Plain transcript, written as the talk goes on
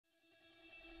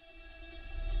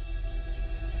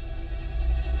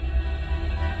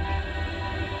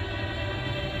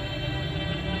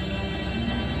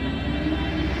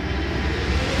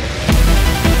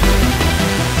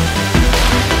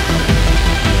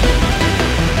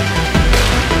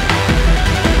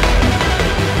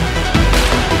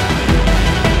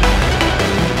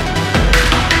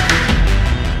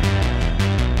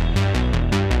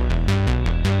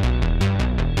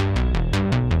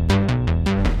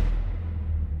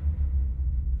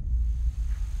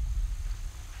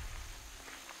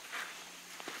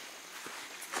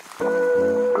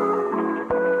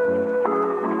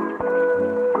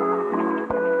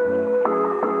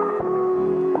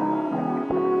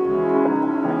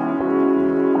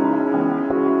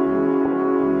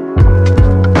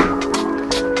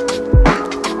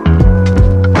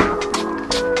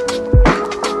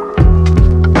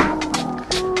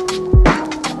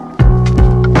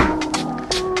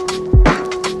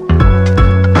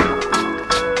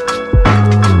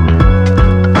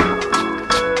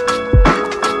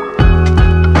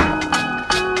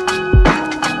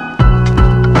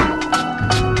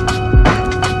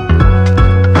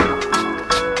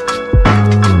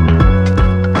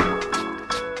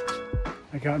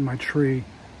got in my tree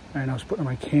and I was putting on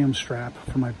my cam strap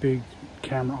for my big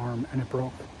camera arm and it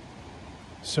broke.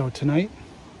 So tonight,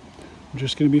 I'm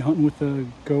just gonna be hunting with the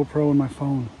GoPro and my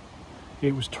phone.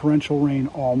 It was torrential rain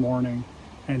all morning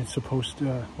and it's supposed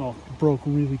to, well, it broke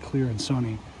really clear and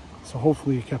sunny. So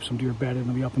hopefully it kept some deer bedded and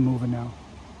they'll be up and moving now.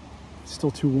 It's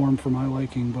still too warm for my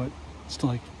liking, but it's still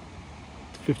like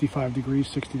 55 degrees,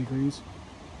 60 degrees.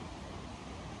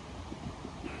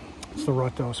 It's the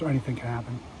rut though, so anything can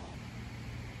happen.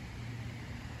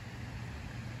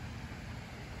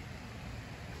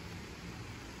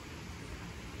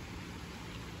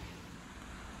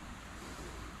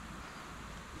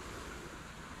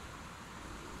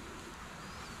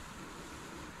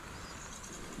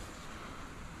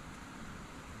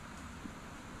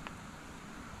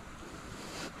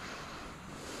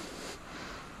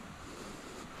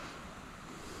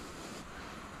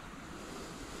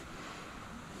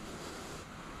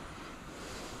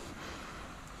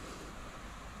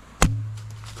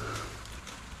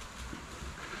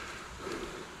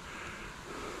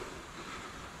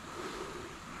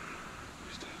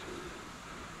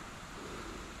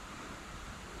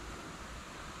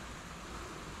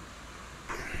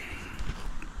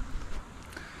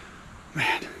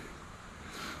 Man,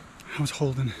 I was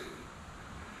holding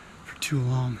for too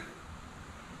long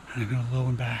and I'm gonna low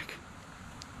and back.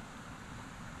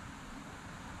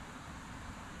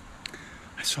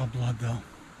 I saw blood though.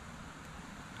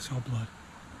 I saw blood.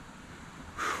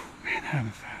 Whew, man,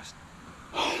 having fast.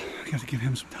 Oh, I got to give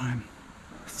him some time.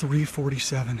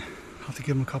 3:47. I'll have to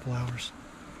give him a couple hours.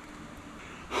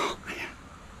 Oh man.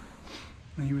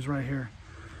 And he was right here.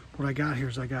 What I got here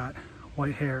is I got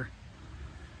white hair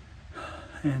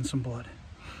and some blood.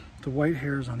 The white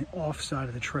hair is on the off side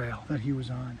of the trail that he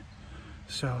was on.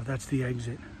 So that's the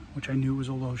exit, which I knew was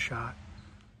a low shot.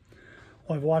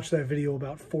 Well, I've watched that video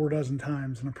about 4 dozen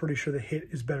times and I'm pretty sure the hit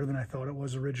is better than I thought it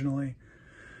was originally.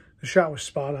 The shot was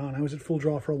spot on. I was at full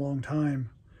draw for a long time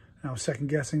and I was second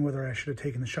guessing whether I should have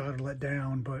taken the shot or let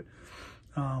down, but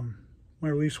my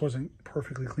release wasn't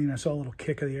perfectly clean. I saw a little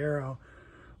kick of the arrow,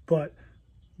 but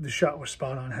the shot was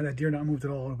spot on. Had that deer not moved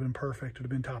at all, it would have been perfect. It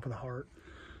would have been top of the heart.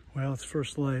 Well, it's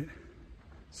first light.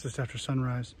 It's just after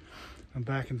sunrise. I'm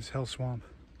back in this hell swamp,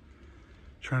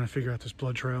 trying to figure out this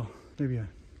blood trail. Maybe a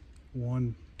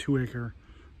 1-2 acre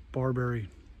barberry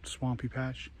swampy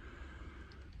patch.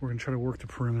 We're gonna try to work the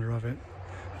perimeter of it.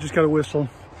 I just got a whistle.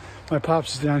 My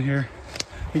pops is down here.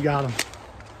 He got him.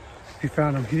 He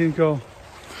found him. He didn't go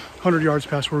 100 yards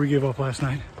past where we gave up last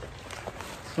night.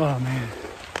 Oh man,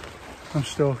 I'm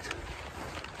stoked.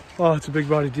 Oh, it's a big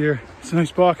body deer. It's a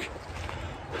nice buck.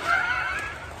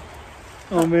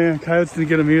 Oh man, coyotes didn't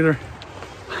get him either.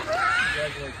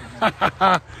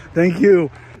 Congratulations. Thank you.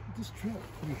 This trail is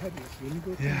pretty heavy, so when you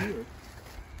go through here.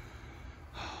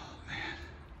 Oh man.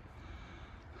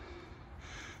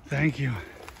 Thank you.